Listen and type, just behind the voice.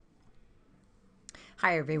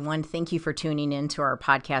Hi, everyone. Thank you for tuning in to our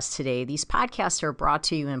podcast today. These podcasts are brought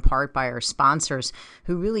to you in part by our sponsors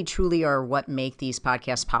who really truly are what make these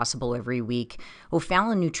podcasts possible every week.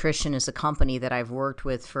 O'Fallon Nutrition is a company that I've worked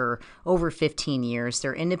with for over 15 years.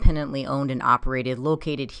 They're independently owned and operated,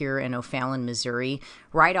 located here in O'Fallon, Missouri,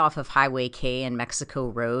 right off of Highway K and Mexico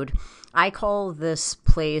Road. I call this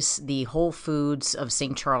place the Whole Foods of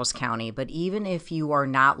St. Charles County, but even if you are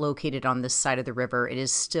not located on this side of the river, it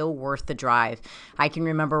is still worth the drive. I can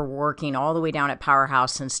remember working all the way down at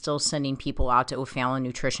Powerhouse and still sending people out to O'Fallon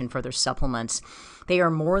Nutrition for their supplements. They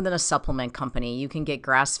are more than a supplement company. You can get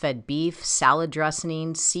grass-fed beef, salad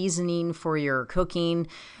dressing, seasoning for your cooking,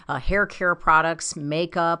 hair care products,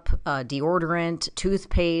 makeup, deodorant,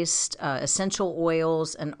 toothpaste, essential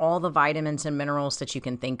oils, and all the vitamins and minerals that you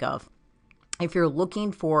can think of. If you're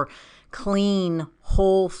looking for clean,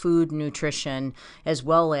 whole food nutrition, as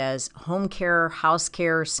well as home care, house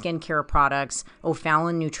care, skincare products,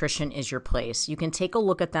 O'Fallon Nutrition is your place. You can take a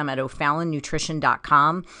look at them at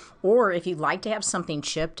o'fallonnutrition.com, or if you'd like to have something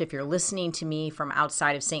shipped, if you're listening to me from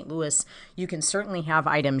outside of St. Louis, you can certainly have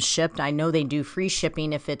items shipped. I know they do free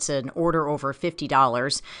shipping if it's an order over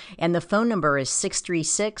 $50, and the phone number is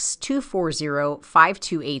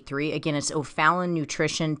 636-240-5283. Again, it's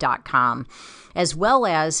o'fallonnutrition.com. As well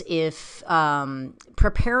as if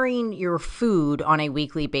preparing your food on a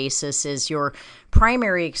weekly basis is your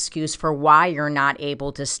primary excuse for why you're not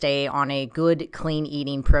able to stay on a good, clean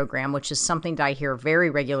eating program, which is something that I hear very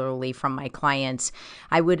regularly from my clients,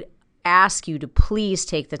 I would ask you to please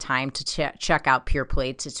take the time to check out Pure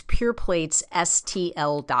Plates. It's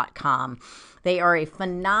pureplatesstl.com. They are a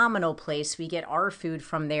phenomenal place. We get our food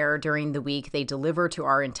from there during the week. They deliver to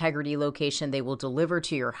our Integrity location. They will deliver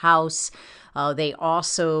to your house. They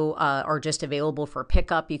also are just available for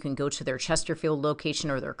pickup. You can go to their Chesterfield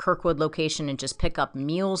location or their Kirkwood location and just pick up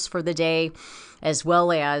meals for the day, as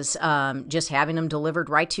well as just having them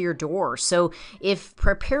delivered right to your door. So if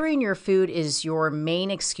preparing your food is your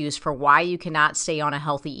main excuse for why you cannot stay on a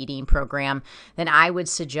healthy eating program, then I would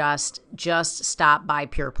suggest just stop by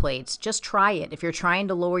Pure Plates. Just try it. If you're trying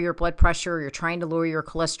to lower your blood pressure, you're trying to lower your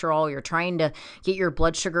cholesterol, you're trying to get your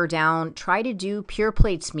blood sugar down, try to do Pure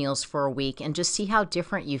Plates meals for a week and just see how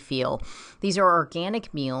different you feel. These are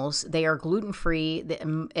organic meals. They are gluten-free.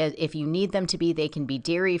 If you need them to be, they can be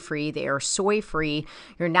dairy-free. They are soy-free.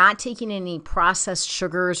 You're not taking any processed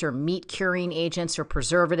sugars or meat-curing agents or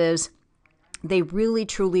preservatives. They really,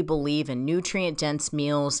 truly believe in nutrient-dense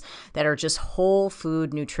meals that are just whole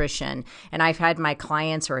food nutrition. And I've had my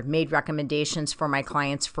clients, or I've made recommendations for my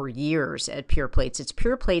clients for years at Pure Plates. It's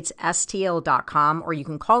pureplatesstl.com, or you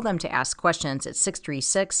can call them to ask questions at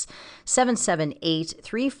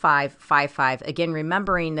 636-778-3555. Again,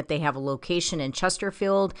 remembering that they have a location in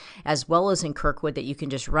Chesterfield as well as in Kirkwood that you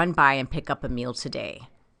can just run by and pick up a meal today.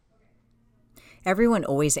 Everyone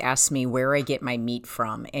always asks me where I get my meat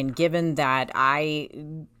from, and given that I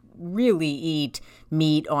really eat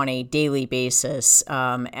meat on a daily basis,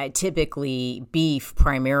 typically beef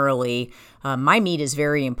primarily, my meat is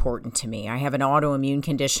very important to me. I have an autoimmune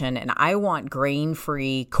condition and I want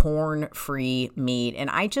grain-free, corn-free meat, and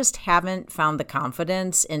I just haven't found the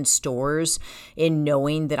confidence in stores in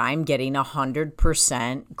knowing that I'm getting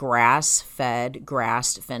 100% grass-fed,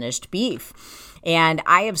 grass-finished beef. And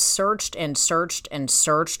I have searched and searched and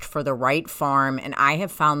searched for the right farm, and I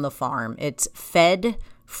have found the farm. It's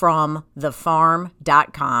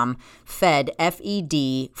fedfromthefarm.com, fed,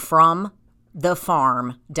 F-E-D, from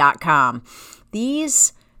thefarm.com.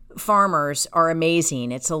 These farmers are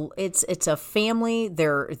amazing. It's a family.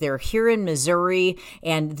 They're here in Missouri,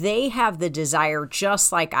 and they have the desire,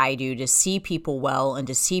 just like I do, to see people well and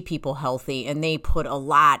to see people healthy, and they put a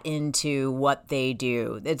lot into what they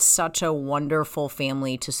do. It's such a wonderful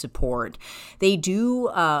family to support. They do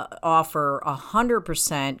offer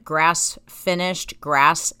 100% grass-finished,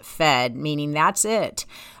 grass-fed, meaning that's it.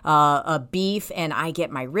 A beef, and I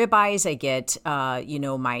get my ribeyes, I get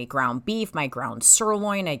my ground beef, my ground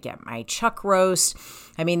sirloin, I get my chuck roast.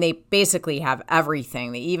 I mean, they basically have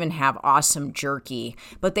everything. They even have awesome jerky,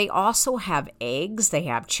 but they also have eggs, they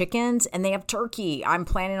have chickens, and they have turkey. I'm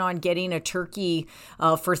planning on getting a turkey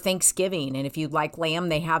for Thanksgiving, and if you'd like lamb,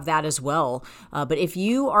 they have that as well. But if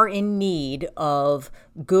you are in need of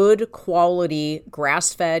good quality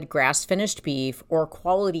grass-fed, grass-finished beef, or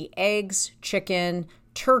quality eggs, chicken,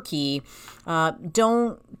 turkey,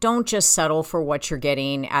 don't just settle for what you're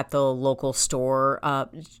getting at the local store.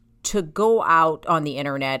 to go out on the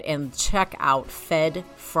internet and check out Fed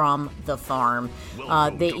from the Farm.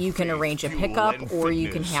 That you can arrange a pickup or you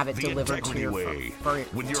can have it delivered to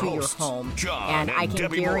your home. And I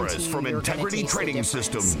can guarantee you you're going to taste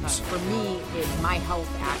the difference. For me, my health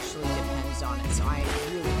actually depends on it. So I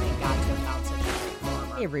really thank God to have found such a great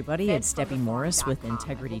farmer. Hey everybody, it's Debbie Morris with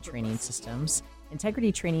Integrity Training Systems.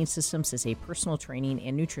 Integrity Training Systems is a personal training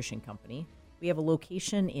and nutrition company. We have a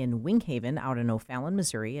location in Wing Haven out in O'Fallon,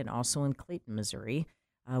 Missouri, and also in Clayton, Missouri.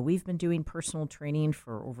 We've been doing personal training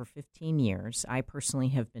for over 15 years. I personally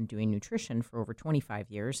have been doing nutrition for over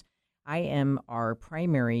 25 years. I am our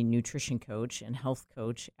primary nutrition coach and health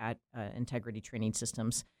coach at Integrity Training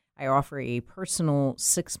Systems. I offer a personal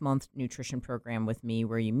 6-month nutrition program with me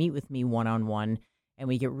where you meet with me one-on-one, and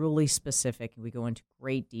we get really specific. We go into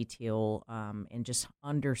great detail and just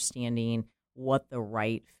understanding what the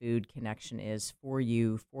right food connection is for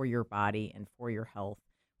you, for your body, and for your health.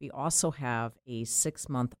 We also have a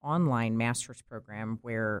 6-month online master's program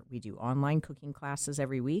where we do online cooking classes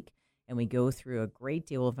every week, and we go through a great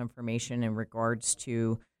deal of information in regards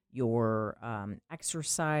to your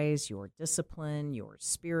exercise, your discipline, your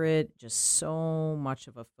spirit, just so much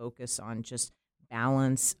of a focus on just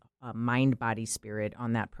balance, mind, body, spirit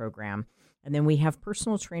on that program. And then we have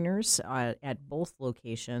personal trainers at both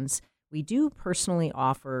locations. We do personally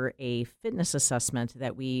offer a fitness assessment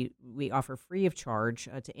that we offer free of charge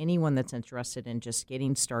to anyone that's interested in just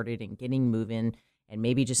getting started and getting moving and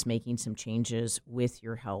maybe just making some changes with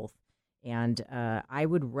your health. And I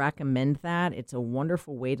would recommend that. It's a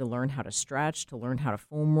wonderful way to learn how to stretch, to learn how to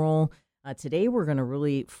foam roll. Today, we're going to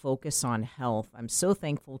really focus on health. I'm so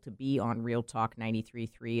thankful to be on Real Talk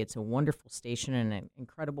 93.3. It's a wonderful station and an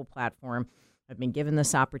incredible platform. I've been given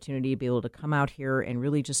this opportunity to be able to come out here and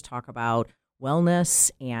really just talk about wellness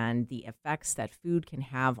and the effects that food can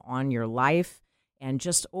have on your life and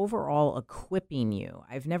just overall equipping you.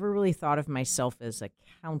 I've never really thought of myself as a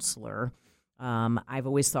counselor. I've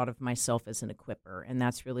always thought of myself as an equipper, and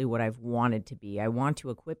that's really what I've wanted to be. I want to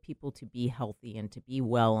equip people to be healthy and to be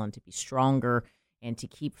well and to be stronger and to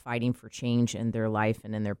keep fighting for change in their life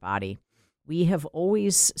and in their body. We have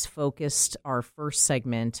always focused our first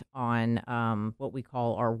segment on what we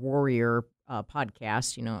call our Warrior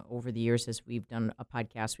podcast. You know, over the years as we've done a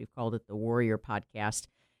podcast, we've called it the Warrior Podcast.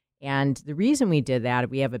 And the reason we did that,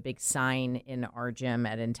 we have a big sign in our gym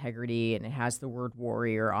at Integrity, and it has the word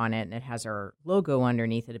Warrior on it, and it has our logo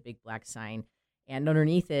underneath it, a big black sign. And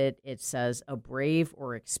underneath it, it says a brave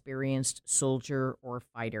or experienced soldier or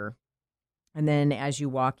fighter. And then as you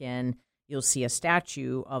walk in, you'll see a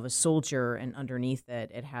statue of a soldier, and underneath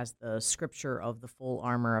it, it has the scripture of the full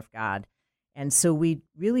armor of God. And so we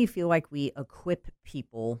really feel like we equip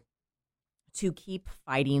people to keep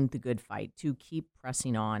fighting the good fight, to keep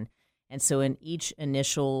pressing on. And so in each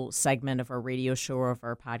initial segment of our radio show or of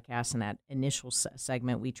our podcast, in that initial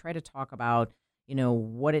segment, we try to talk about, you know,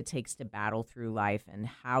 what it takes to battle through life and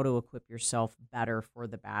how to equip yourself better for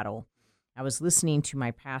the battle. I was listening to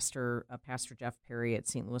my pastor, Pastor Jeff Perry at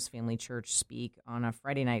St. Louis Family Church, speak on a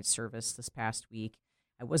Friday night service this past week.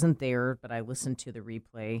 I wasn't there, but I listened to the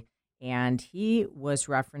replay, and he was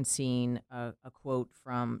referencing a quote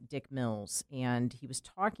from Dick Mills, and he was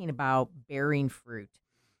talking about bearing fruit.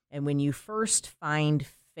 And when you first find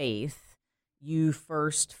faith, you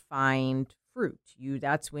first find fruit.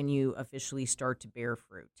 That's when you officially start to bear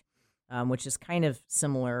fruit. Which is kind of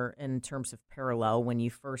similar in terms of parallel when you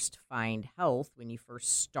first find health, when you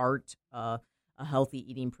first start a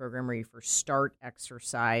healthy eating program or you first start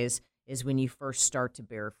exercise is when you first start to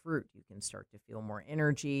bear fruit. You can start to feel more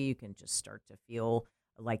energy. You can just start to feel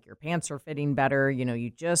like your pants are fitting better. You know, you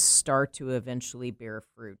just start to eventually bear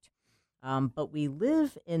fruit. But we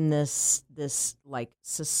live in this like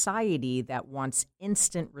society that wants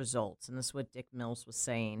instant results. And this is what Dick Mills was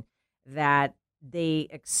saying, that they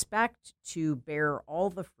expect to bear all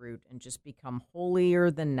the fruit and just become holier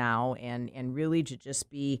than now and really to just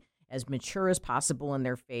be as mature as possible in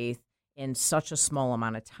their faith in such a small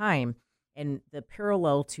amount of time. And the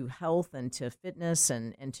parallel to health and to fitness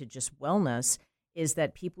and to just wellness is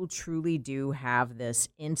that people truly do have this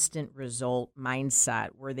instant result mindset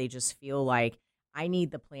where they just feel like, I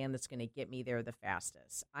need the plan that's going to get me there the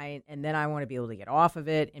fastest. And then I want to be able to get off of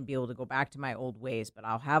it and be able to go back to my old ways, but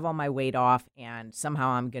I'll have all my weight off and somehow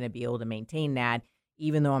I'm going to be able to maintain that,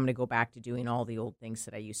 even though I'm going to go back to doing all the old things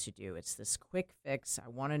that I used to do. It's this quick fix. I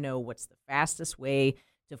want to know what's the fastest way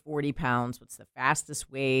to 40 pounds, what's the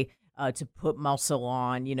fastest way to put muscle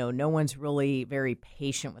on. You know, no one's really very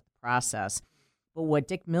patient with the process. But what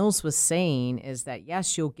Dick Mills was saying is that,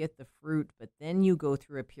 yes, you'll get the fruit, but then you go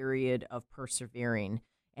through a period of persevering,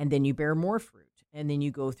 and then you bear more fruit. and then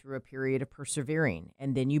you go through a period of persevering,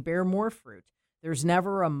 and then you bear more fruit. There's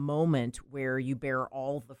never a moment where you bear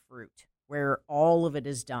all the fruit, where all of it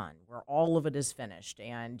is done, where all of it is finished,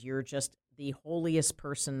 and you're just the holiest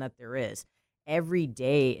person that there is. Every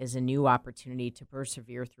day is a new opportunity to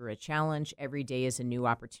persevere through a challenge. Every day is a new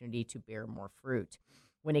opportunity to bear more fruit.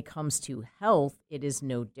 When it comes to health, it is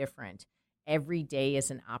no different. Every day is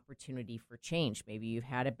an opportunity for change. Maybe you've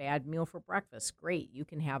had a bad meal for breakfast. Great. You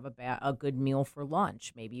can have a good meal for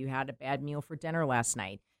lunch. Maybe you had a bad meal for dinner last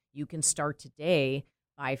night. You can start today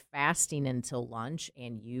by fasting until lunch,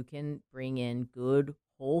 and you can bring in good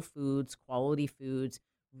whole foods, quality foods,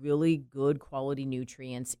 really good quality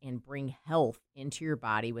nutrients, and bring health into your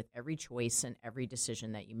body with every choice and every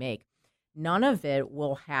decision that you make. None of it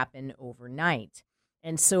will happen overnight.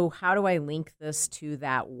 And so how do I link this to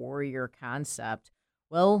that warrior concept?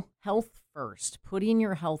 Well, health first, putting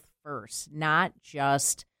your health first, not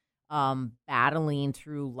just battling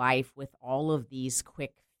through life with all of these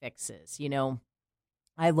quick fixes. You know,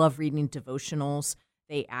 I love reading devotionals.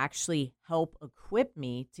 They actually help equip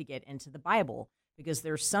me to get into the Bible, because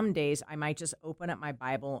there's some days I might just open up my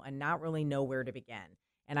Bible and not really know where to begin.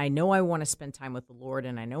 And I know I want to spend time with the Lord,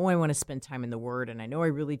 and I know I want to spend time in the Word, and I know I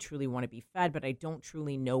really, truly want to be fed, but I don't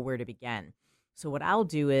truly know where to begin. So what I'll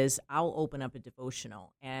do is I'll open up a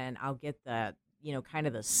devotional, and I'll get the, kind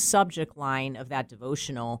of the subject line of that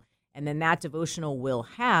devotional, and then that devotional will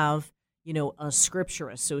have, a scripture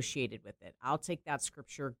associated with it. I'll take that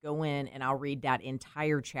scripture, go in, and I'll read that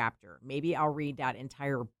entire chapter. Maybe I'll read that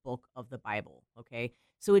entire book of the Bible, okay?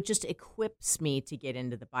 So it just equips me to get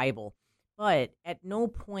into the Bible. But at no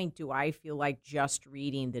point do I feel like just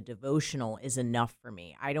reading the devotional is enough for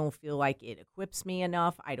me. I don't feel like it equips me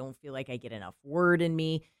enough. I don't feel like I get enough word in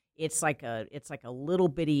me. It's like a little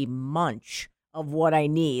bitty munch of what I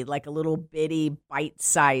need, like a little bitty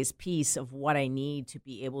bite-sized piece of what I need to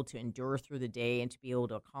be able to endure through the day and to be able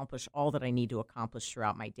to accomplish all that I need to accomplish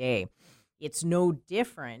throughout my day. It's no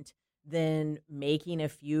different than making a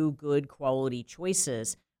few good quality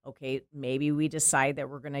choices. Okay, maybe we decide that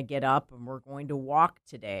we're going to get up and we're going to walk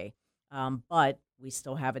today, but we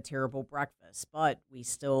still have a terrible breakfast, but we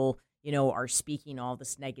still, are speaking all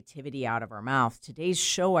this negativity out of our mouth. Today's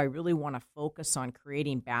show, I really want to focus on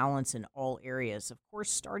creating balance in all areas. Of course,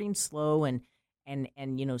 starting slow and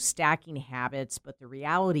stacking habits, but the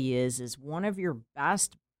reality is one of your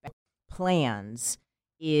best plans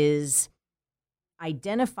is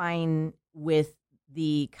identifying with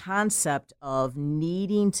the concept of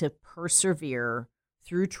needing to persevere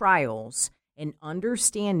through trials and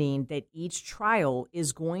understanding that each trial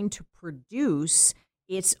is going to produce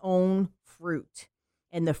its own fruit.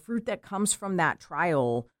 And the fruit that comes from that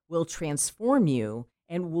trial will transform you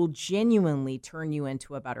and will genuinely turn you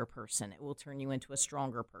into a better person. It will turn you into a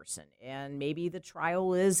stronger person. And maybe the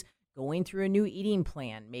trial is going through a new eating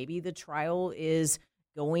plan. Maybe the trial is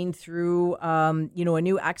going through, a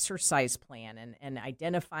new exercise plan and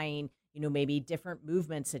identifying, maybe different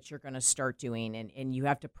movements that you're going to start doing. And you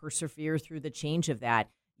have to persevere through the change of that.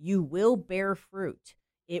 You will bear fruit.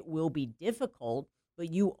 It will be difficult, but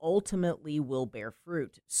you ultimately will bear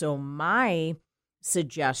fruit. So my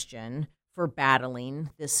suggestion for battling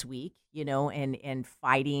this week, and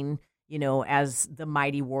fighting, as the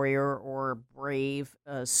mighty warrior or brave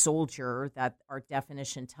soldier that our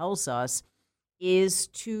definition tells us, is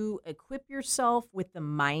to equip yourself with the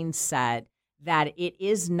mindset that it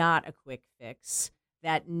is not a quick fix,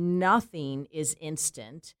 that nothing is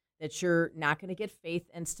instant, that you're not going to get faith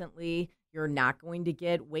instantly, you're not going to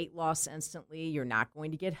get weight loss instantly, you're not going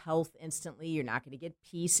to get health instantly, you're not going to get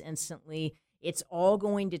peace instantly. It's all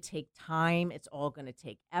going to take time, it's all going to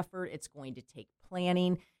take effort, it's going to take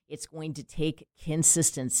planning, it's going to take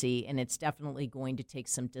consistency, and it's definitely going to take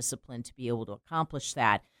some discipline to be able to accomplish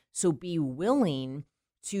that. So be willing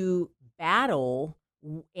to battle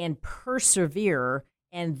and persevere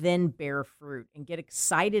and then bear fruit, and get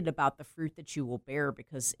excited about the fruit that you will bear,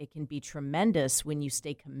 because it can be tremendous when you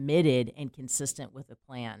stay committed and consistent with a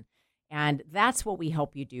plan. And that's what we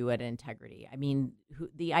help you do at Integrity. I mean,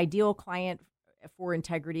 the ideal client for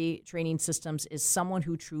Integrity Training Systems is someone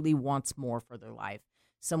who truly wants more for their life,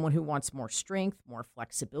 someone who wants more strength, more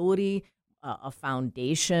flexibility, a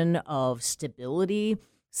foundation of stability,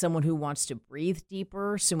 someone who wants to breathe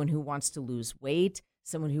deeper, someone who wants to lose weight,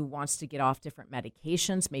 someone who wants to get off different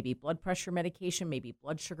medications, maybe blood pressure medication, maybe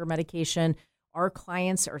blood sugar medication. Our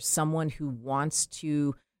clients are someone who wants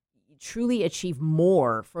to truly achieve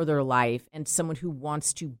more for their life and someone who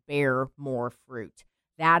wants to bear more fruit.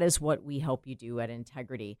 That is what we help you do at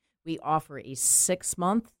Integrity. We offer a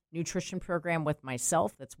 6-month nutrition program with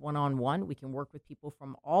myself that's one-on-one. We can work with people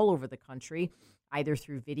from all over the country, either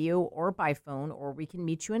through video or by phone, or we can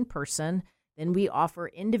meet you in person. Then we offer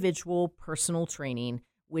individual personal training,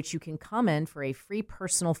 which you can come in for a free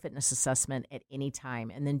personal fitness assessment at any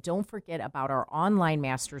time. And then don't forget about our online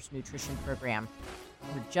Masters Nutrition program.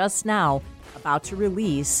 We're just now about to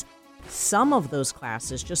release some of those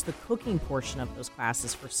classes, just the cooking portion of those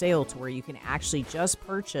classes, for sale, to where you can actually just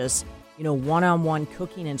purchase, one-on-one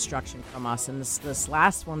cooking instruction from us. And this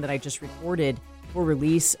last one that I just recorded for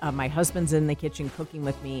release, my husband's in the kitchen cooking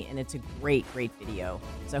with me, and it's a great video.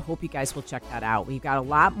 So I hope you guys will check that out. We've got a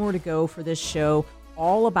lot more to go for this show,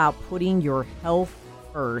 all about putting your health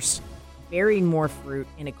first, bearing more fruit,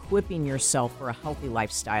 and equipping yourself for a healthy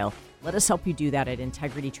lifestyle. Let us help you do that at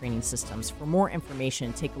Integrity Training Systems. For more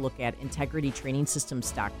information, take a look at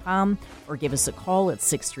integritytrainingsystems.com or give us a call at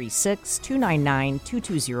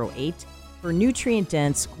 636-299-2208. For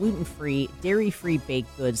nutrient-dense, gluten-free, dairy-free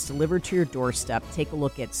baked goods delivered to your doorstep, take a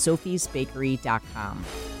look at sophiesbakery.com.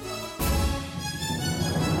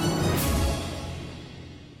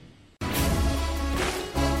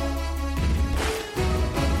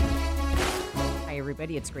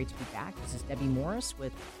 Everybody, it's great to be back. This is Debbie Morris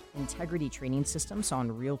with Integrity Training Systems on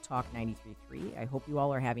Real Talk 93.3. I hope you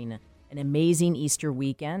all are having an amazing Easter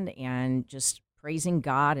weekend and just praising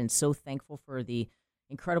God and so thankful for the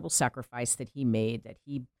incredible sacrifice that he made, that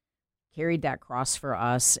he carried that cross for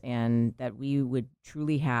us, and that we would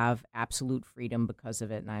truly have absolute freedom because of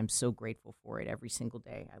it. And I'm so grateful for it every single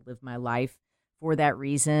day. I live my life for that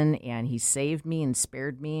reason, and he saved me and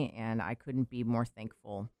spared me, and I couldn't be more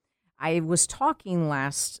thankful. I was talking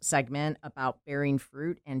last segment about bearing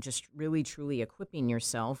fruit and just really, truly equipping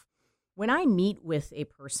yourself. When I meet with a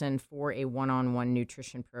person for a one-on-one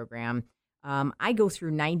nutrition program, I go through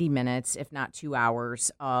 90 minutes, if not 2 hours,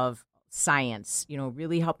 of science,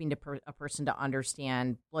 really helping a person to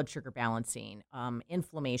understand blood sugar balancing,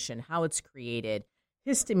 inflammation, how it's created,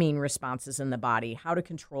 histamine responses in the body, how to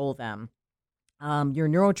control them, your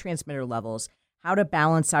neurotransmitter levels, how to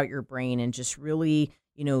balance out your brain, and just really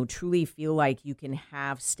truly feel like you can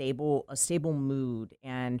have a stable mood,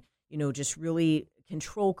 and, just really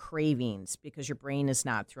control cravings because your brain is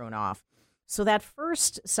not thrown off. So that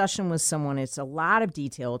first session with someone, it's a lot of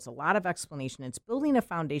detail. It's a lot of explanation. It's building a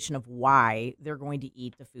foundation of why they're going to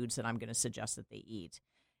eat the foods that I'm going to suggest that they eat.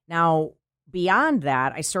 Now, beyond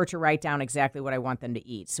that, I start to write down exactly what I want them to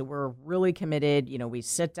eat. So we're really committed. We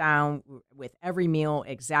sit down with every meal,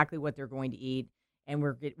 exactly what they're going to eat, and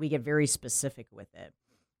we get very specific with it.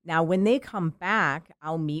 Now, when they come back,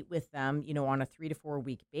 I'll meet with them, on a 3 to 4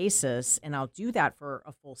 week basis, and I'll do that for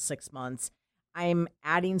a full 6 months. I'm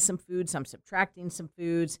adding some foods, I'm subtracting some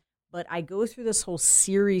foods, but I go through this whole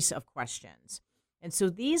series of questions. And so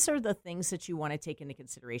these are the things that you want to take into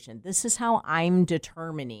consideration. This is how I'm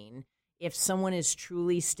determining if someone is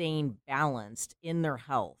truly staying balanced in their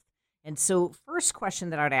health. And so first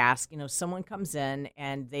question that I'd ask, someone comes in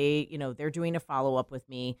and they're doing a follow-up with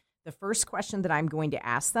me. The first question that I'm going to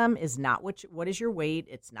ask them is not what is your weight?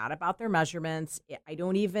 It's not about their measurements. I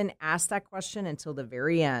don't even ask that question until the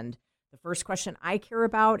very end. The first question I care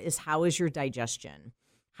about is, how is your digestion?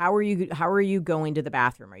 How are you going to the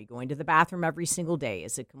bathroom? Are you going to the bathroom every single day?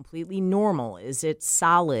 Is it completely normal? Is it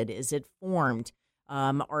solid? Is it formed?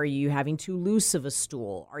 Are you having too loose of a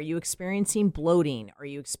stool? Are you experiencing bloating? Are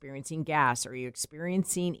you experiencing gas? Are you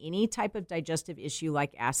experiencing any type of digestive issue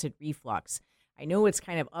like acid reflux? I know it's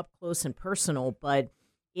kind of up close and personal, but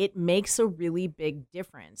it makes a really big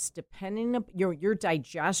difference. Depending on your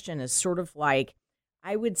digestion is sort of like,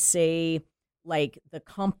 I would say, like the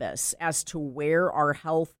compass as to where our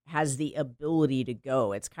health has the ability to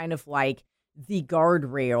go. It's kind of like the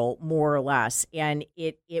guardrail, more or less, and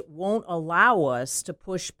it won't allow us to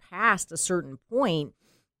push past a certain point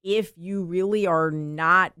if you really are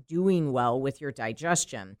not doing well with your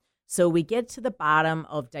digestion. So we get to the bottom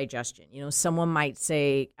of digestion. Someone might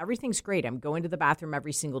say, everything's great. I'm going to the bathroom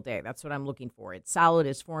every single day. That's what I'm looking for. It's solid,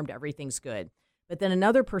 it's formed, everything's good. But then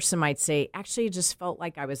another person might say, actually, it just felt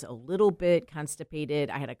like I was a little bit constipated.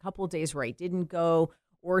 I had a couple of days where I didn't go.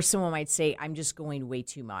 Or someone might say, I'm just going way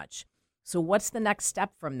too much. So what's the next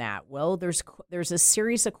step from that? Well, there's a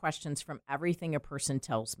series of questions from everything a person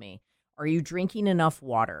tells me. Are you drinking enough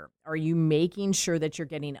water? Are you making sure that you're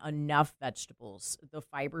getting enough vegetables, the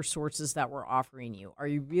fiber sources that we're offering you? Are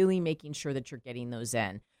you really making sure that you're getting those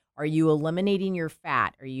in? Are you eliminating your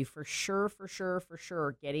fat? Are you for sure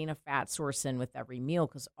getting a fat source in with every meal?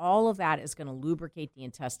 Because all of that is going to lubricate the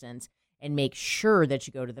intestines and make sure that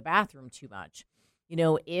you go to the bathroom too much.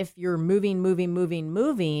 If you're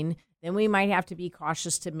moving, then we might have to be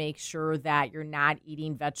cautious to make sure that you're not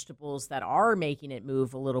eating vegetables that are making it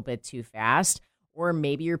move a little bit too fast, or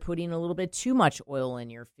maybe you're putting a little bit too much oil in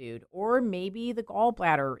your food, or maybe the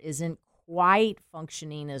gallbladder isn't quite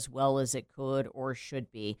functioning as well as it could or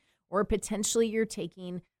should be, or potentially you're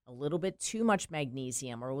taking a little bit too much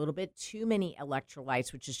magnesium or a little bit too many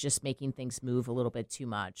electrolytes, which is just making things move a little bit too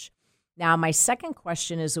much. Now, my second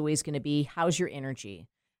question is always going to be, how's your energy?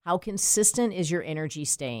 How consistent is your energy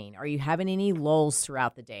staying? Are you having any lulls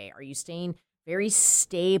throughout the day? Are you staying very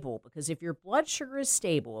stable? Because if your blood sugar is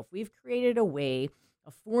stable, if we've created a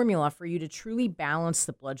formula for you to truly balance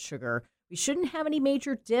the blood sugar, we shouldn't have any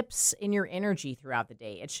major dips in your energy throughout the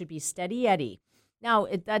day. It should be steady Eddie. Now,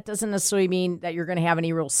 that doesn't necessarily mean that you're going to have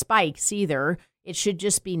any real spikes either. It should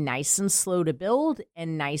just be nice and slow to build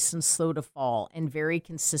and nice and slow to fall, and very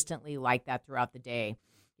consistently like that throughout the day.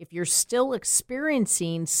 If you're still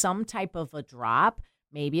experiencing some type of a drop,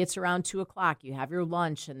 maybe it's around 2 o'clock, you have your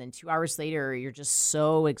lunch, and then 2 hours later, you're just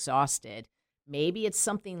so exhausted. Maybe it's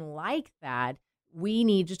something like that. We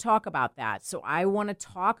need to talk about that. So I want to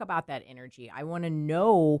talk about that energy. I want to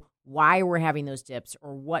know why we're having those dips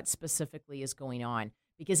or what specifically is going on,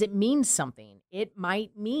 because it means something. It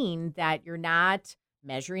might mean that you're not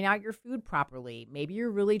measuring out your food properly. Maybe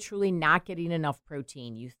you're really, truly not getting enough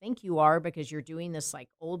protein. You think you are because you're doing this like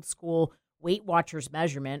old school Weight Watchers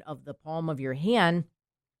measurement of the palm of your hand,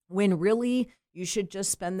 when really you should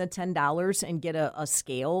just spend the $10 and get a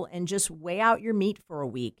scale and just weigh out your meat for a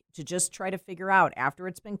week to just try to figure out, after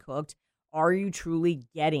it's been cooked, are you truly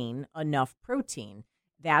getting enough protein?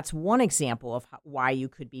 That's one example of why you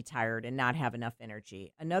could be tired and not have enough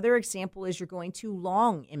energy. Another example is you're going too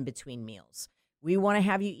long in between meals. We want to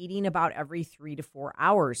have you eating about every 3 to 4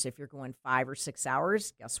 hours. If you're going 5 or 6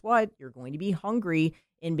 hours, guess what? You're going to be hungry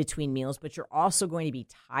in between meals, but you're also going to be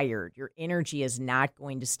tired. Your energy is not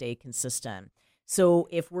going to stay consistent. So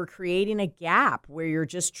if we're creating a gap where you're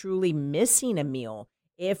just truly missing a meal,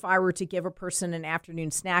 if I were to give a person an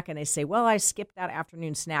afternoon snack and they say, well, I skipped that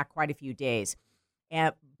afternoon snack quite a few days,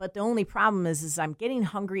 but the only problem is I'm getting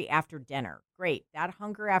hungry after dinner. Great. That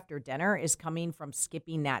hunger after dinner is coming from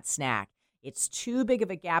skipping that snack. It's too big of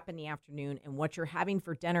a gap in the afternoon, and what you're having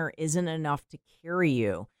for dinner isn't enough to carry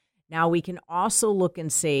you. Now, we can also look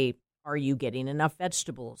and say, are you getting enough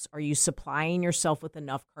vegetables? Are you supplying yourself with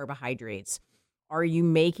enough carbohydrates? Are you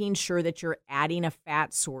making sure that you're adding a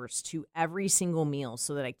fat source to every single meal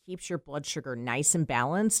so that it keeps your blood sugar nice and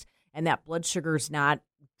balanced, and that blood sugar is not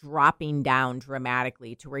dropping down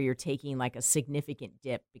dramatically to where you're taking like a significant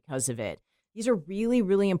dip because of it? These are really,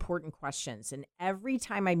 really important questions. And every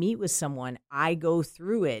time I meet with someone, I go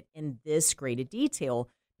through it in this great detail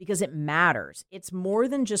because it matters. It's more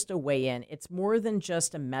than just a weigh-in. It's more than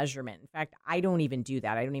just a measurement. In fact, I don't even do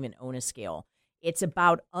that. I don't even own a scale. It's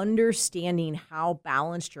about understanding how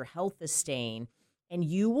balanced your health is staying. And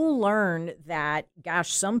you will learn that,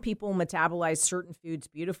 gosh, some people metabolize certain foods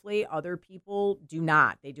beautifully. Other people do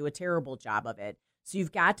not. They do a terrible job of it. So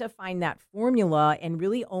you've got to find that formula and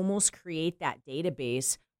really almost create that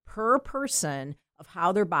database per person of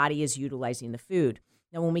how their body is utilizing the food.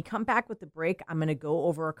 Now, when we come back with the break, I'm going to go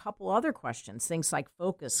over a couple other questions, things like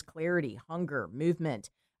focus, clarity, hunger,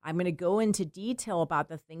 movement. I'm going to go into detail about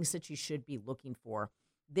the things that you should be looking for.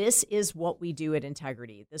 This is what we do at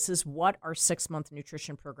Integrity. This is what our 6-month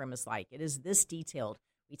nutrition program is like. It is this detailed.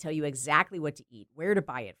 We tell you exactly what to eat, where to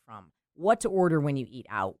buy it from, what to order when you eat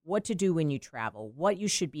out, what to do when you travel, what you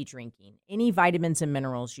should be drinking, any vitamins and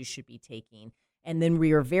minerals you should be taking. And then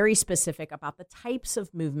we are very specific about the types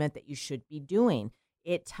of movement that you should be doing.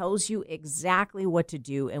 It tells you exactly what to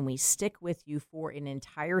do, and we stick with you for an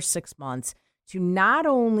entire 6 months to not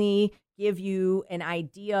only give you an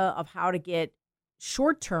idea of how to get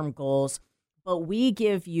short-term goals, but we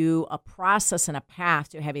give you a process and a path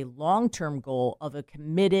to have a long-term goal of a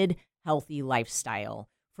committed, healthy lifestyle.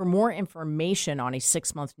 For more information on a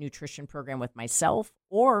 6-month nutrition program with myself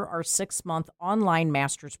or our 6-month online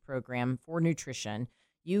master's program for nutrition,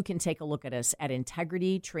 you can take a look at us at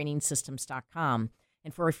integritytrainingsystems.com.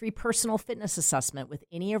 And for a free personal fitness assessment with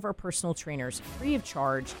any of our personal trainers, free of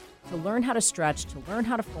charge, to learn how to stretch, to learn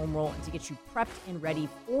how to foam roll, and to get you prepped and ready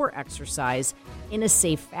for exercise in a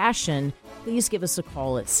safe fashion, please give us a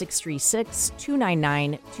call at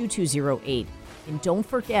 636-299-2208. And don't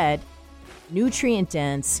forget,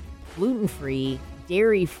 nutrient-dense, gluten-free,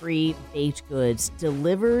 dairy-free baked goods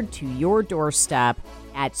delivered to your doorstep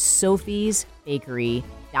at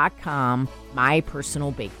sophiesbakery.com, my personal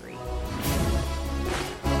bakery.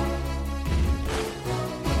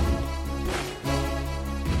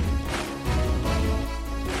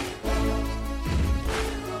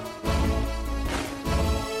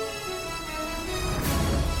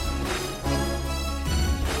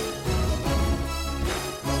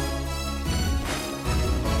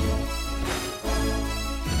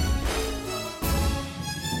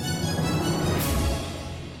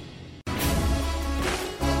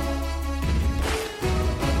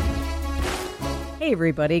 Hey,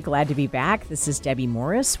 everybody. Glad to be back. This is Debbie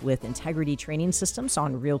Morris with Integrity Training Systems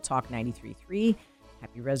on Real Talk 93.3.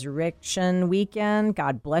 Happy Resurrection Weekend.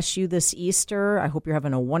 God bless you this Easter. I hope you're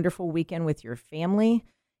having a wonderful weekend with your family.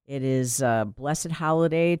 It is a blessed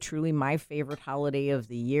holiday, truly my favorite holiday of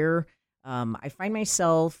the year. I find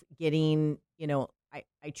myself getting,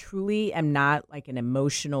 I truly am not like an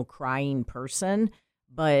emotional crying person.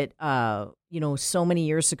 But, so many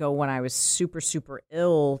years ago when I was super, super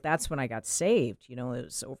ill, that's when I got saved. It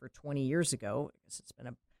was over 20 years ago. I guess it's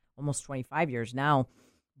been almost 25 years now.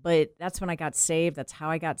 But that's when I got saved. That's how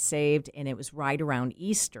I got saved. And it was right around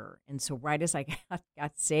Easter. And so right as I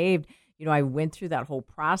got saved, I went through that whole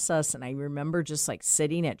process. And I remember just like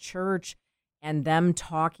sitting at church and them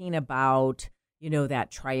talking about,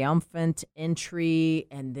 that triumphant entry.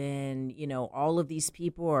 And then, all of these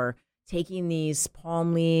people are taking these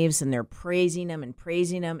palm leaves and they're praising them.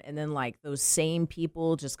 And then like those same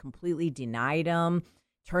people just completely denied them,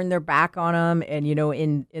 turned their back on them. And,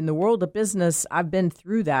 in the world of business, I've been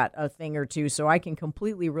through that a thing or two. So I can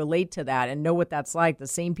completely relate to that and know what that's like. The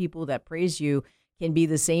same people that praise you can be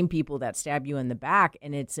the same people that stab you in the back.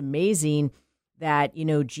 And it's amazing that,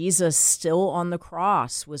 Jesus still on the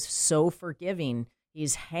cross was so forgiving.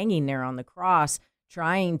 He's hanging there on the cross,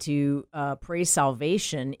 trying to pray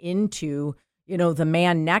salvation into, the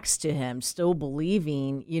man next to him, still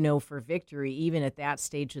believing, for victory, even at that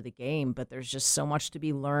stage of the game. But there's just so much to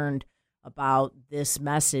be learned about this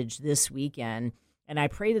message this weekend. And I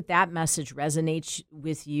pray that message resonates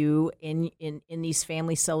with you in these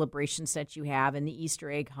family celebrations that you have, in the Easter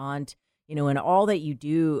egg hunt, and all that you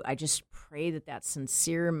do. I just pray that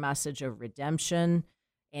sincere message of redemption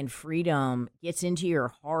and freedom gets into your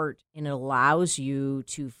heart and it allows you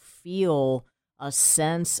to feel a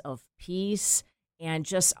sense of peace and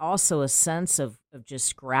just also a sense of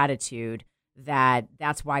just gratitude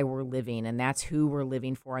that's why we're living and that's who we're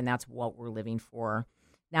living for and that's what we're living for.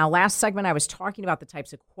 Now, last segment, I was talking about the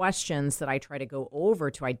types of questions that I try to go over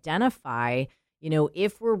to identify,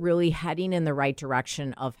 if we're really heading in the right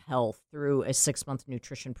direction of health through a 6-month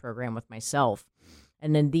nutrition program with myself.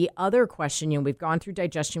 And then the other question, we've gone through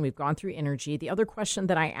digestion, we've gone through energy. The other question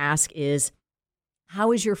that I ask is,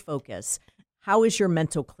 how is your focus? How is your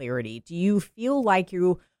mental clarity? Do you feel like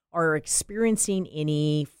you are experiencing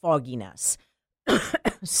any fogginess?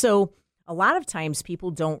 So a lot of times people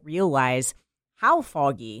don't realize how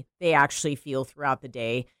foggy they actually feel throughout the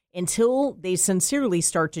day until they sincerely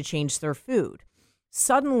start to change their food.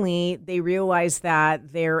 Suddenly they realize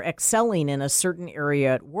that they're excelling in a certain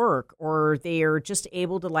area at work, or they are just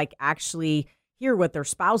able to like actually hear what their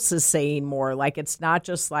spouse is saying more. Like it's not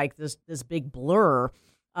just like this big blur.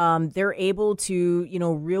 They're able to,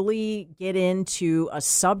 really get into a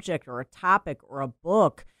subject or a topic or a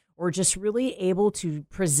book, or just really able to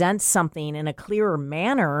present something in a clearer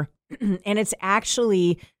manner. And it's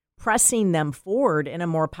actually pressing them forward in a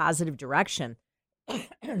more positive direction.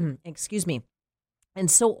 Excuse me. And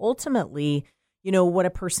so ultimately, what a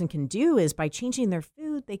person can do is by changing their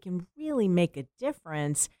food, they can really make a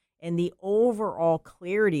difference in the overall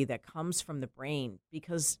clarity that comes from the brain,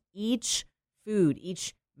 because each food,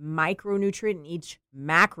 each micronutrient, and each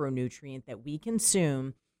macronutrient that we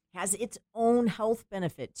consume has its own health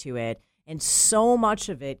benefit to it. And so much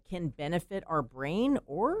of it can benefit our brain,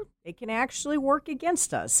 or it can actually work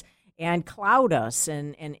against us and cloud us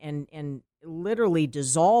and literally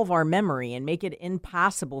dissolve our memory and make it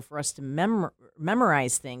impossible for us to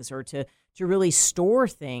memorize things or to really store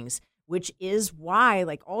things, which is why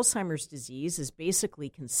like Alzheimer's disease is basically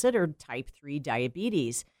considered type 3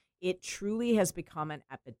 diabetes. It truly has become an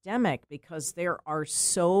epidemic because there are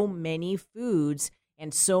so many foods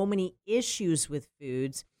and so many issues with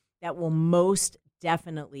foods that will most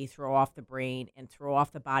definitely throw off the brain and throw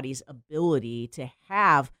off the body's ability to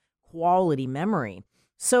have quality memory.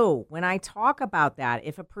 So when I talk about that,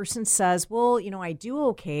 if a person says, well, I do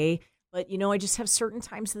okay, but, I just have certain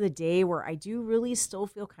times of the day where I do really still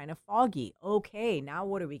feel kind of foggy. Okay, now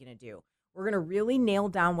what are we going to do? We're going to really nail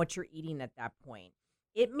down what you're eating at that point.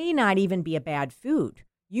 It may not even be a bad food.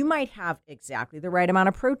 You might have exactly the right amount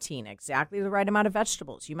of protein, exactly the right amount of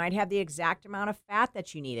vegetables. You might have the exact amount of fat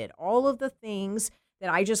that you needed. All of the things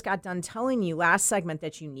that I just got done telling you last segment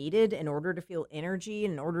that you needed in order to feel energy,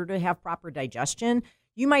 in order to have proper digestion,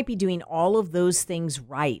 you might be doing all of those things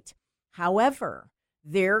right. However,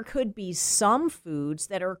 there could be some foods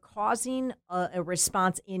that are causing a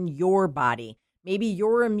response in your body. Maybe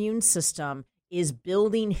your immune system is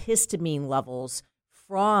building histamine levels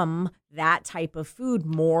from that type of food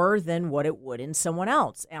more than what it would in someone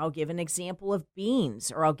else. And I'll give an example of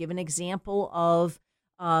beans, or I'll give an example of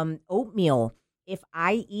oatmeal. If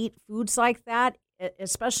I eat foods like that,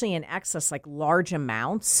 especially in excess, like large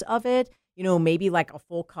amounts of it, maybe like a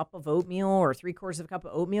full cup of oatmeal or 3/4 of a cup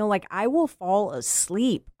of oatmeal, like I will fall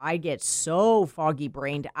asleep. I get so foggy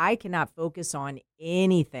brained. I cannot focus on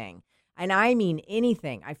anything. And I mean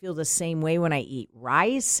anything. I feel the same way when I eat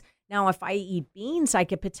rice. Now, if I eat beans, I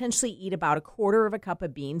could potentially eat about 1/4 of a cup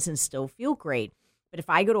of beans and still feel great. But if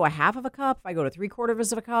I go to 1/2 of a cup, if I go to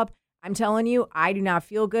 3/4 of a cup, I'm telling you, I do not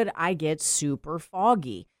feel good. I get super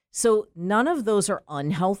foggy. So none of those are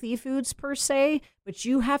unhealthy foods per se, but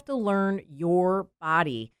you have to learn your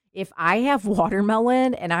body. If I have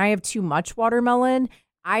watermelon and I have too much watermelon,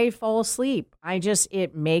 I fall asleep.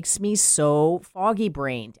 It makes me so foggy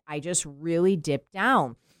brained. I just really dip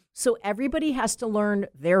down. So everybody has to learn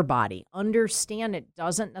their body, understand it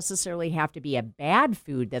doesn't necessarily have to be a bad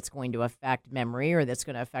food that's going to affect memory or that's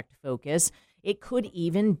going to affect focus. It could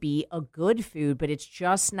even be a good food, but it's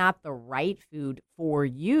just not the right food for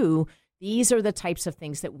you. These are the types of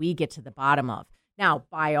things that we get to the bottom of. Now,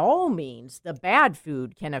 by all means, the bad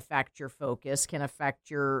food can affect your focus, can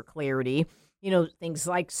affect your clarity. Things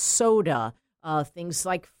like soda, things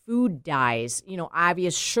like food dyes,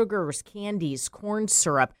 obvious sugars, candies, corn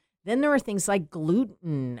syrup. Then there are things like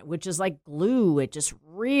gluten, which is like glue. It just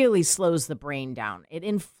really slows the brain down. It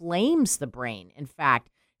inflames the brain. In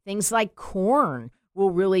fact, things like corn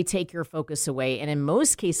will really take your focus away and in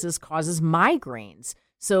most cases causes migraines.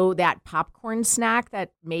 So that popcorn snack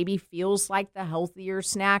that maybe feels like the healthier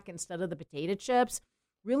snack instead of the potato chips,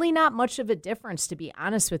 really not much of a difference, to be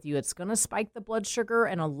honest with you. It's going to spike the blood sugar,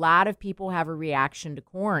 and a lot of people have a reaction to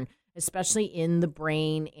corn, especially in the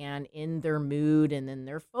brain and in their mood and in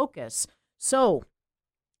their focus. So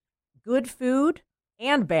good food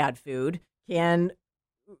and bad food can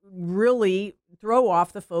really throw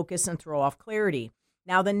off the focus and throw off clarity.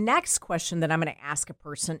 Now, the next question that I'm going to ask a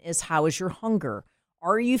person is, how is your hunger?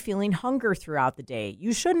 Are you feeling hunger throughout the day?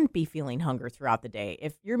 You shouldn't be feeling hunger throughout the day.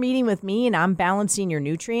 If you're meeting with me and I'm balancing your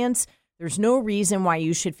nutrients, there's no reason why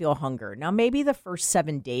you should feel hunger. Now, maybe the first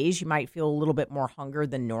 7 days you might feel a little bit more hunger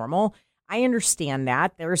than normal. I understand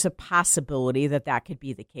that. There's a possibility that that could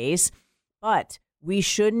be the case, but we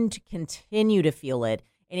shouldn't continue to feel it.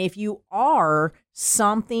 And if you are,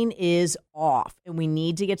 something is off and we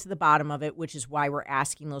need to get to the bottom of it, which is why we're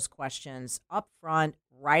asking those questions up front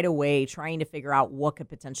right away, trying to figure out what could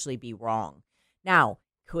potentially be wrong. Now,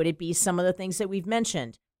 could it be some of the things that we've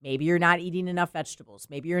mentioned? Maybe you're not eating enough vegetables.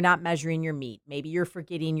 Maybe you're not measuring your meat. Maybe you're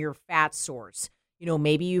forgetting your fat source.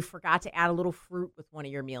 Maybe you forgot to add a little fruit with one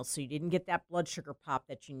of your meals, so you didn't get that blood sugar pop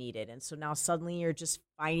that you needed. And so now suddenly you're just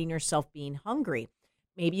finding yourself being hungry.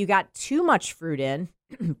 Maybe you got too much fruit in,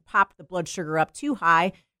 popped the blood sugar up too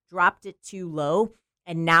high, dropped it too low,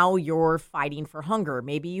 and now you're fighting for hunger.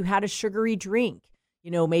 Maybe you had a sugary drink.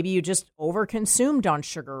 Maybe you just overconsumed on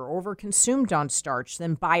sugar, overconsumed on starch.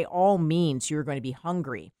 Then by all means, you're going to be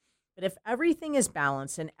hungry. But if everything is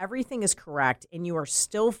balanced and everything is correct and you are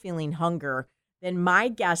still feeling hunger, then my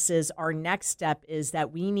guess is our next step is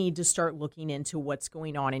that we need to start looking into what's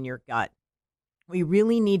going on in your gut. We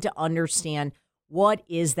really need to understand, what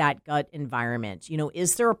is that gut environment?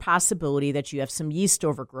 Is there a possibility that you have some yeast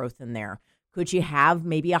overgrowth in there? Could you have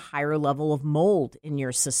maybe a higher level of mold in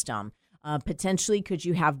your system? Potentially, could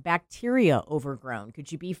you have bacteria overgrown?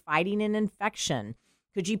 Could you be fighting an infection?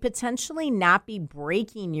 Could you potentially not be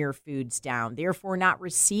breaking your foods down, therefore not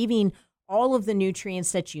receiving all of the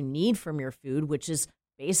nutrients that you need from your food, which is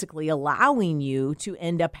basically allowing you to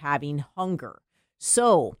end up having hunger?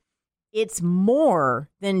 So it's more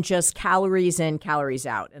than just calories in, calories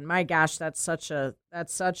out. And my gosh, that's such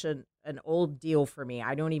an old deal for me.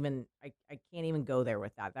 I can't even go there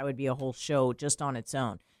with that. That would be a whole show just on its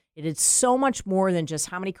own. It is so much more than just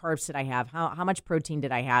how many carbs did I have? How much protein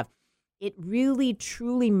did I have? It really,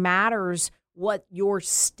 truly matters what your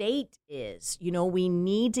state is. We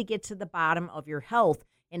need to get to the bottom of your health.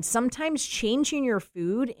 And sometimes changing your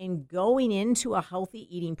food and going into a healthy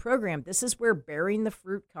eating program, this is where bearing the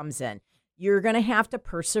fruit comes in. You're going to have to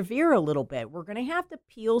persevere a little bit. We're going to have to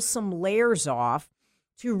peel some layers off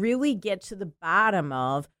to really get to the bottom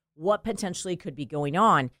of what potentially could be going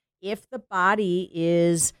on. If the body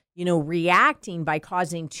is reacting by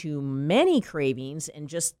causing too many cravings and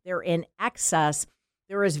just they're in excess,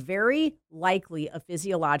 there is very likely a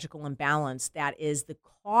physiological imbalance that is the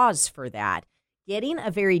cause for that. Getting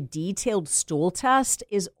a very detailed stool test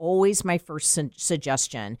is always my first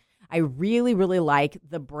suggestion. I really, really like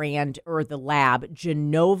the brand or the lab,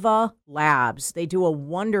 Genova Labs. They do a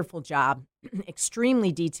wonderful job,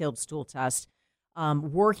 extremely detailed stool test.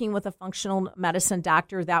 Working with a functional medicine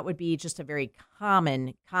doctor, that would be just a very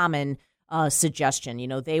common suggestion.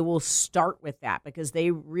 They will start with that because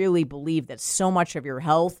they really believe that so much of your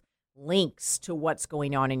health links to what's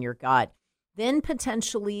going on in your gut. Then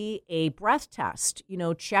potentially a breath test,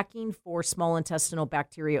 checking for small intestinal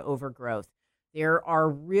bacteria overgrowth. There are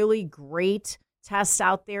really great tests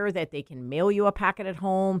out there that they can mail you a packet at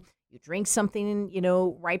home. You drink something,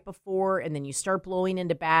 right before, and then you start blowing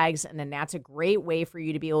into bags. And then that's a great way for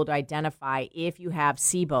you to be able to identify if you have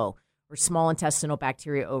SIBO or small intestinal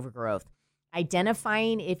bacteria overgrowth.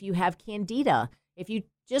 Identifying if you have Candida. If you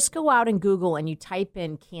just go out and Google and you type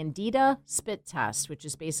in Candida spit test, which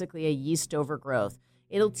is basically a yeast overgrowth,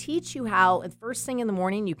 it'll teach you how, at first thing in the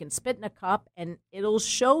morning, you can spit in a cup and it'll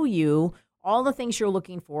show you all the things you're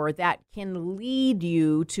looking for that can lead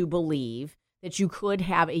you to believe that you could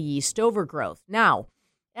have a yeast overgrowth. Now,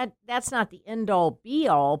 that's not the end-all,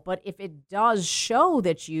 be-all, but if it does show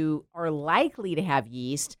that you are likely to have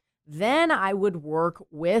yeast, then I would work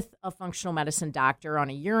with a functional medicine doctor on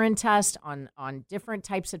a urine test, on different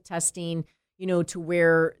types of testing, to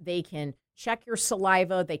where they can check your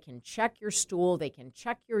saliva, they can check your stool, they can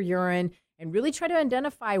check your urine, and really try to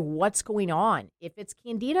identify what's going on. If it's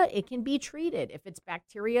Candida, it can be treated. If it's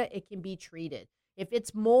bacteria, it can be treated. If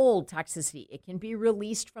it's mold toxicity, it can be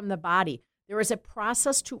released from the body. There is a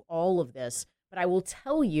process to all of this, but I will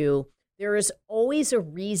tell you, there is always a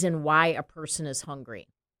reason why a person is hungry.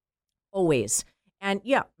 Always. And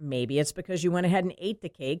yeah, maybe it's because you went ahead and ate the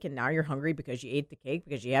cake and now you're hungry because you ate the cake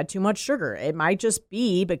because you had too much sugar. It might just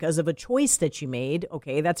be because of a choice that you made.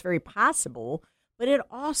 Okay, that's very possible. But it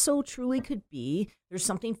also truly could be there's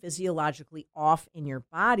something physiologically off in your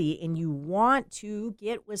body and you want to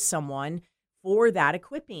get with someone for that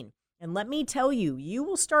equipping. And let me tell you, you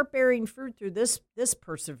will start bearing fruit through this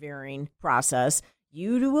persevering process.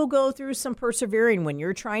 You will go through some persevering when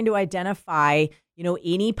you're trying to identify,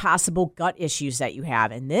 any possible gut issues that you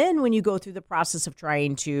have. And then when you go through the process of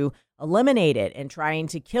trying to eliminate it and trying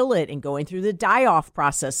to kill it and going through the die-off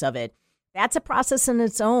process of it, that's a process in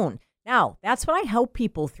its own. Now, that's what I help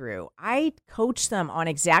people through. I coach them on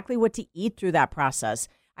exactly what to eat through that process.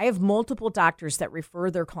 I have multiple doctors that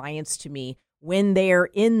refer their clients to me when they're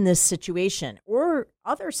in this situation or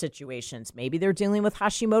other situations. Maybe they're dealing with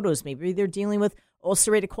Hashimoto's, maybe they're dealing with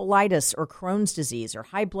ulcerative colitis or Crohn's disease or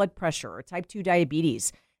high blood pressure or type 2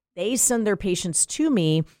 diabetes. They send their patients to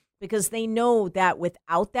me because they know that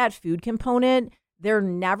without that food component, they're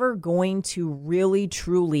never going to really,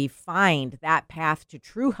 truly find that path to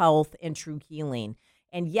true health and true healing.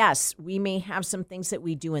 And yes, we may have some things that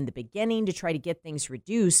we do in the beginning to try to get things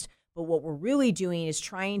reduced, but what we're really doing is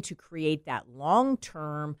trying to create that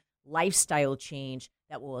long-term lifestyle change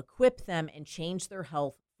that will equip them and change their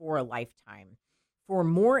health for a lifetime. For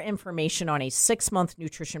more information on a 6-month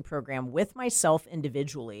nutrition program with myself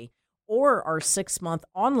individually, or our 6-month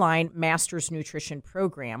online Master's Nutrition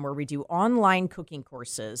program where we do online cooking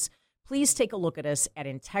courses, please take a look at us at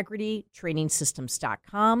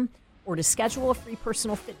integritytrainingsystems.com or to schedule a free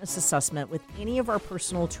personal fitness assessment with any of our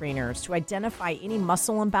personal trainers to identify any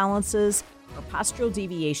muscle imbalances or postural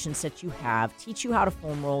deviations that you have, teach you how to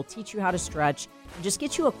foam roll, teach you how to stretch, and just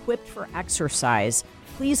get you equipped for exercise.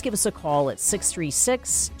 Please give us a call at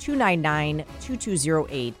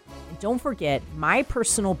 636-299-2208. And don't forget my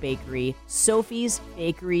personal bakery,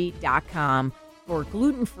 sophiesbakery.com, for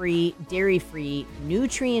gluten-free, dairy-free,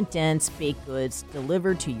 nutrient-dense baked goods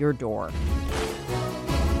delivered to your door.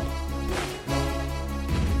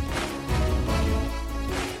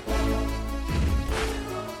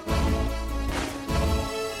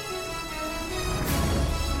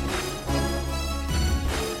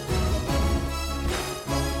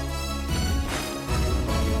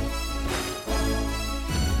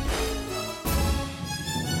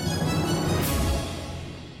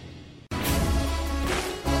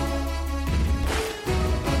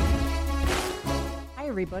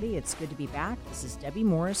 Everybody, it's good to be back. This is Debbie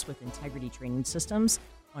Morris with Integrity Training Systems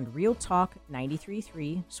on Real Talk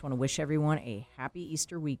 93.3. Just want to wish everyone a happy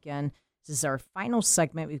Easter weekend. This is our final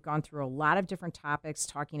segment. We've gone through a lot of different topics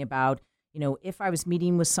talking about, if I was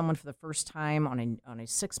meeting with someone for the first time on a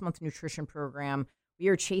 6-month nutrition program, we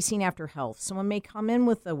are chasing after health. Someone may come in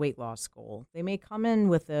with a weight loss goal. They may come in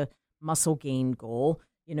with a muscle gain goal,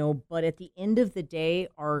 but at the end of the day,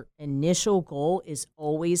 our initial goal is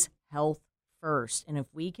always health first. And if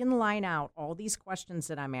we can line out all these questions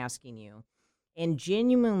that I'm asking you and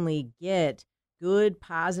genuinely get good,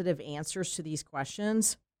 positive answers to these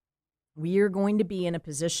questions, we are going to be in a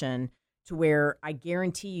position to where I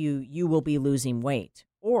guarantee you will be losing weight,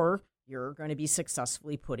 or you're going to be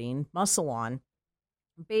successfully putting muscle on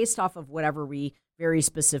based off of whatever we very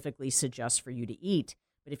specifically suggest for you to eat.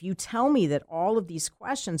 But if you tell me that all of these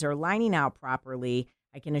questions are lining out properly,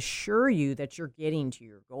 I can assure you that you're getting to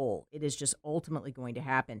your goal. It is just ultimately going to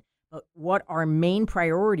happen. But what our main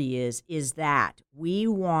priority is that we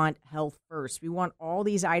want health first. We want all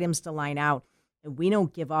these items to line out, and we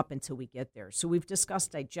don't give up until we get there. So we've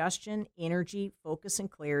discussed digestion, energy, focus and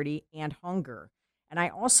clarity, and hunger. And I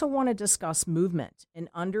also want to discuss movement and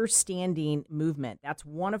understanding movement. That's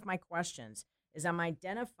one of my questions, is I'm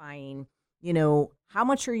identifying, how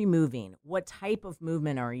much are you moving? What type of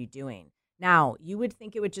movement are you doing? Now, you would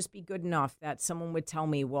think it would just be good enough that someone would tell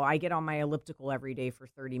me, well, I get on my elliptical every day for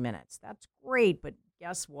 30 minutes. That's great, but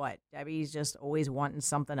guess what? Debbie's just always wanting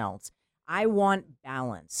something else. I want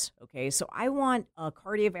balance, okay? So I want a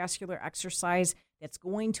cardiovascular exercise that's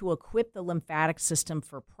going to equip the lymphatic system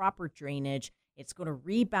for proper drainage. It's going to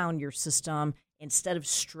rebound your system instead of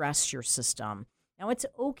stress your system. Now, it's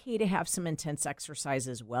okay to have some intense exercise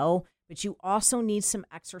as well, but you also need some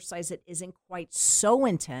exercise that isn't quite so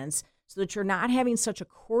intense so that you're not having such a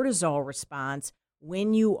cortisol response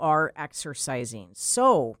when you are exercising.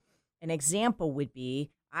 So an example would be,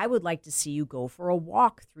 I would like to see you go for a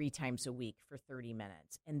walk 3 times a week for 30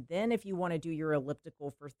 minutes. And then if you want to do your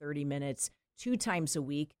elliptical for 30 minutes 2 times a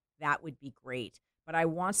week, that would be great. But I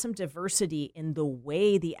want some diversity in the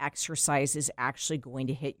way the exercise is actually going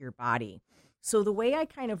to hit your body. So the way I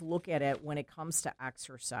kind of look at it when it comes to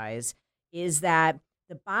exercise is that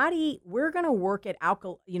the body, we're going to work at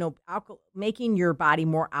making your body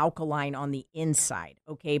more alkaline on the inside,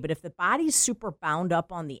 okay? But if the body's super bound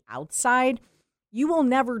up on the outside, you will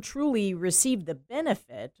never truly receive the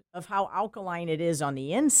benefit of how alkaline it is on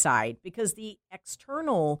the inside, because the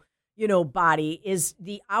external, body is,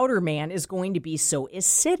 the outer man is going to be so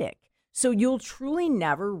acidic. So you'll truly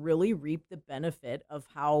never really reap the benefit of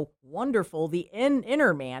how wonderful the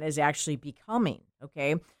inner man is actually becoming,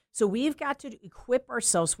 okay? So we've got to equip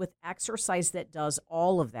ourselves with exercise that does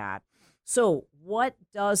all of that. So what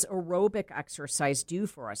does aerobic exercise do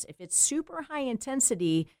for us? If it's super high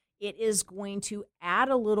intensity, it is going to add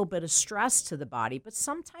a little bit of stress to the body, but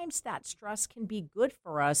sometimes that stress can be good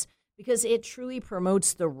for us because it truly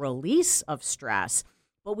promotes the release of stress.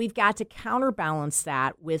 But we've got to counterbalance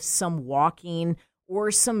that with some walking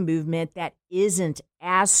or some movement that isn't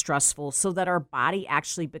as stressful so that our body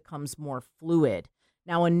actually becomes more fluid.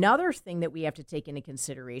 Now, another thing that we have to take into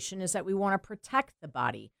consideration is that we want to protect the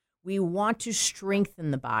body. We want to strengthen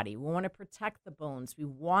the body. We want to protect the bones. We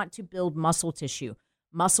want to build muscle tissue.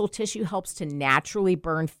 Muscle tissue helps to naturally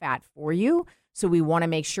burn fat for you. So we want to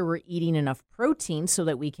make sure we're eating enough protein so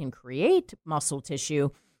that we can create muscle tissue.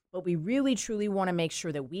 But we really, truly want to make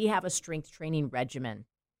sure that we have a strength training regimen.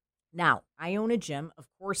 Now, I own a gym. Of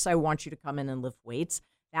course, I want you to come in and lift weights.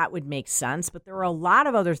 That would make sense. But there are a lot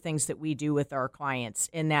of other things that we do with our clients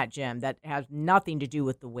in that gym that have nothing to do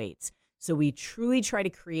with the weights. So we truly try to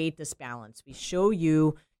create this balance. We show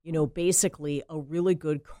you, basically a really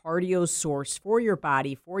good cardio source for your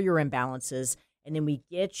body, for your imbalances, and then we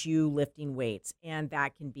get you lifting weights. And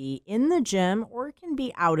that can be in the gym or it can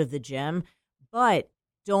be out of the gym, but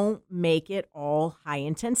don't make it all high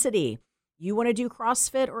intensity. You want to do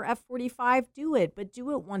CrossFit or F45, do it, but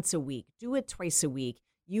do it once a week. Do it twice a week.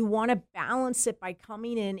 You want to balance it by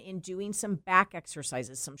coming in and doing some back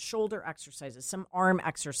exercises, some shoulder exercises, some arm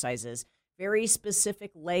exercises, very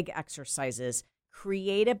specific leg exercises.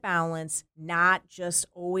 Create a balance, not just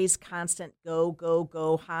always constant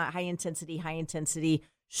go, high intensity,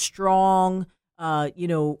 strong,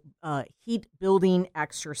 heat building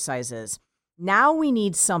exercises. Now we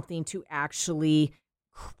need something to actually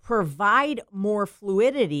provide more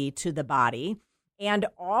fluidity to the body and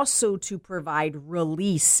also to provide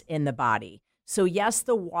release in the body. So yes,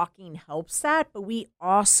 the walking helps that, but we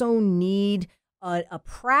also need a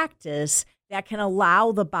practice that can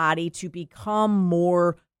allow the body to become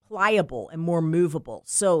more pliable and more movable.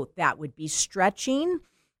 So that would be stretching,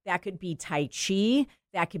 that could be Tai Chi,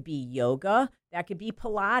 that could be yoga, that could be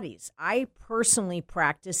Pilates. I personally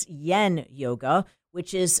practice Yin yoga,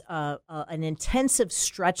 which is an intensive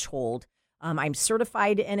stretch hold. I'm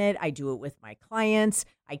certified in it. I do it with my clients.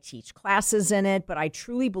 I teach classes in it, but I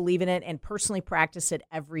truly believe in it and personally practice it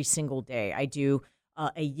every single day. I do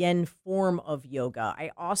a yin form of yoga. I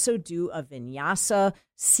also do a vinyasa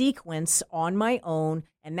sequence on my own,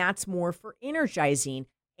 and that's more for energizing.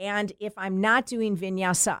 And if I'm not doing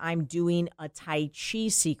vinyasa, I'm doing a Tai Chi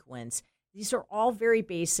sequence. These are all very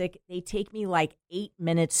basic. They take me like 8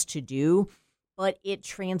 minutes to do, but it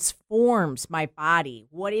transforms my body.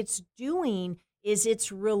 What it's doing is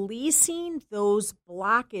it's releasing those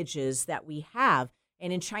blockages that we have.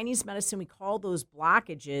 And in Chinese medicine, we call those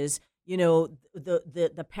blockages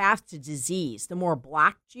the path to disease. The more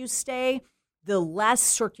blocked you stay, the less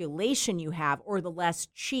circulation you have, or the less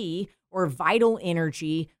chi or vital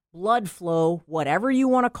energy, blood flow, whatever you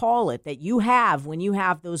want to call it, that you have when you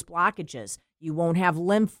have those blockages. You won't have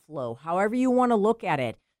lymph flow, however you want to look at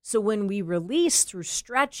it. So when we release through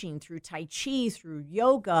stretching, through Tai Chi, through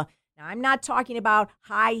yoga, now I'm not talking about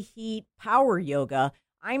high heat power yoga.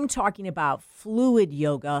 I'm talking about fluid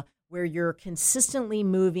yoga, where you're consistently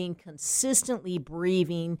moving, consistently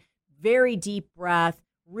breathing, very deep breath,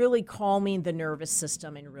 really calming the nervous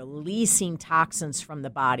system and releasing toxins from the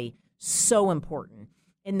body. So important.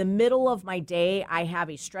 In the middle of my day, I have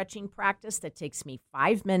a stretching practice that takes me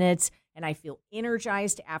 5 minutes, and I feel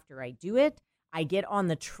energized after I do it. I get on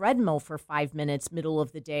the treadmill for 5 minutes, middle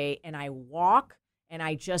of the day, and I walk, and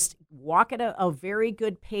I just walk at a very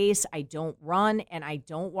good pace. I don't run, and I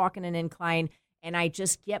don't walk in an incline, and I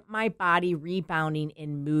just get my body rebounding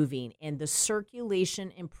and moving, and the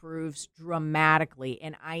circulation improves dramatically,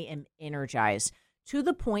 and I am energized, to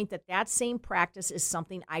the point that that same practice is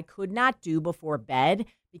something I could not do before bed,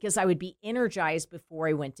 because I would be energized before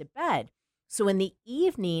I went to bed. So in the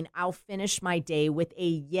evening, I'll finish my day with a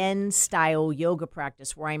yin-style yoga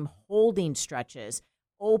practice where I'm holding stretches,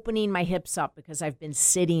 opening my hips up because I've been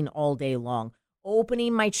sitting all day long,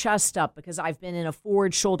 opening my chest up because I've been in a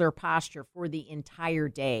forward shoulder posture for the entire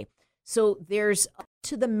day. So there's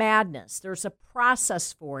to the madness. There's a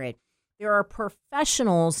process for it. There are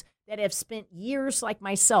professionals that have spent years like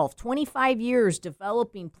myself, 25 years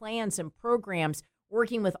developing plans and programs,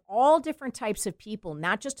 working with all different types of people,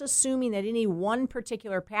 not just assuming that any one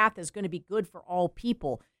particular path is going to be good for all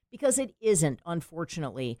people, because it isn't,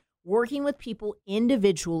 unfortunately. Working with people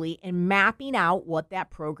individually and mapping out what that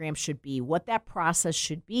program should be, what that process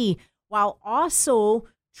should be, while also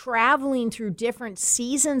traveling through different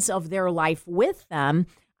seasons of their life with them,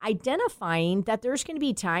 identifying that there's going to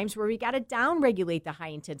be times where we got to downregulate the high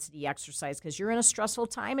intensity exercise because you're in a stressful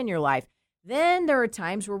time in your life. Then there are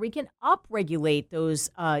times where we can upregulate those,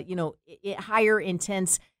 higher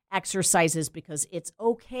intense exercises because it's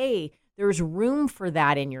okay. There's room for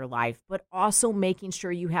that in your life, but also making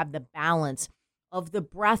sure you have the balance of the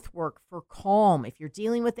breath work for calm. If you're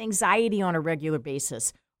dealing with anxiety on a regular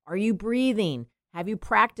basis, are you breathing? Have you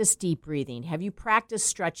practiced deep breathing? Have you practiced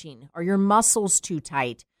stretching? Are your muscles too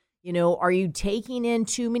tight? Are you taking in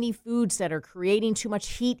too many foods that are creating too much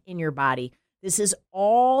heat in your body? This is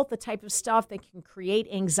all the type of stuff that can create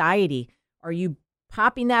anxiety. Are you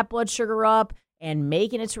popping that blood sugar up and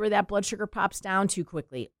making it to where that blood sugar pops down too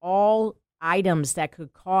quickly? All items that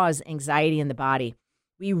could cause anxiety in the body.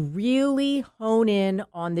 We really hone in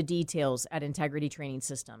on the details at Integrity Training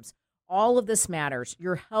Systems. All of this matters.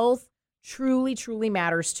 Your health truly, truly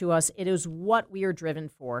matters to us. It is what we are driven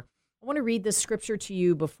for. I want to read this scripture to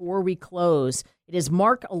you before we close. It is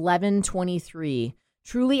Mark 11:23.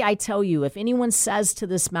 Truly, I tell you, if anyone says to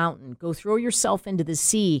this mountain, go throw yourself into the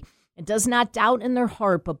sea, and does not doubt in their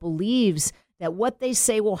heart, but believes that what they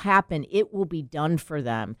say will happen, it will be done for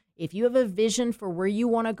them. If you have a vision for where you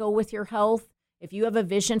want to go with your health, if you have a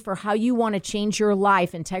vision for how you want to change your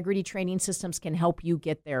life, Integrity Training Systems can help you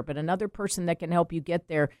get there. But another person that can help you get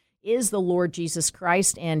there is the Lord Jesus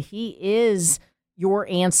Christ, and he is your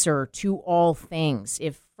answer to all things.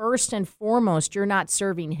 If first and foremost you're not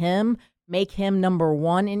serving him, make him number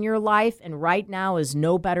one in your life, and right now is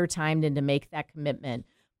no better time than to make that commitment.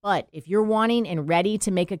 But if you're wanting and ready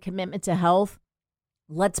to make a commitment to health,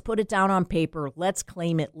 let's put it down on paper. Let's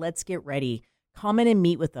claim it. Let's get ready. Come in and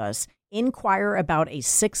meet with us. Inquire about a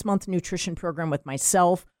 6-month nutrition program with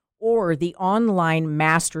myself or the online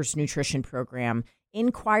Master's Nutrition Program.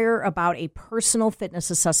 Inquire about a personal fitness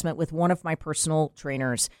assessment with one of my personal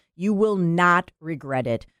trainers. You will not regret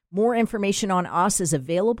it. More information on us is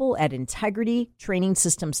available at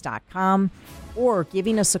integritytrainingsystems.com or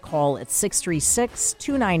giving us a call at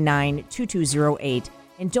 636-299-2208.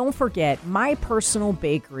 And don't forget, my personal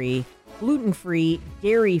bakery, gluten-free,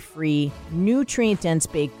 dairy-free, nutrient-dense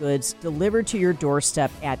baked goods delivered to your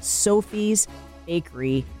doorstep at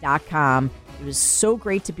sophiesbakery.com. It was so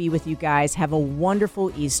great to be with you guys. Have a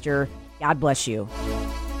wonderful Easter. God bless you.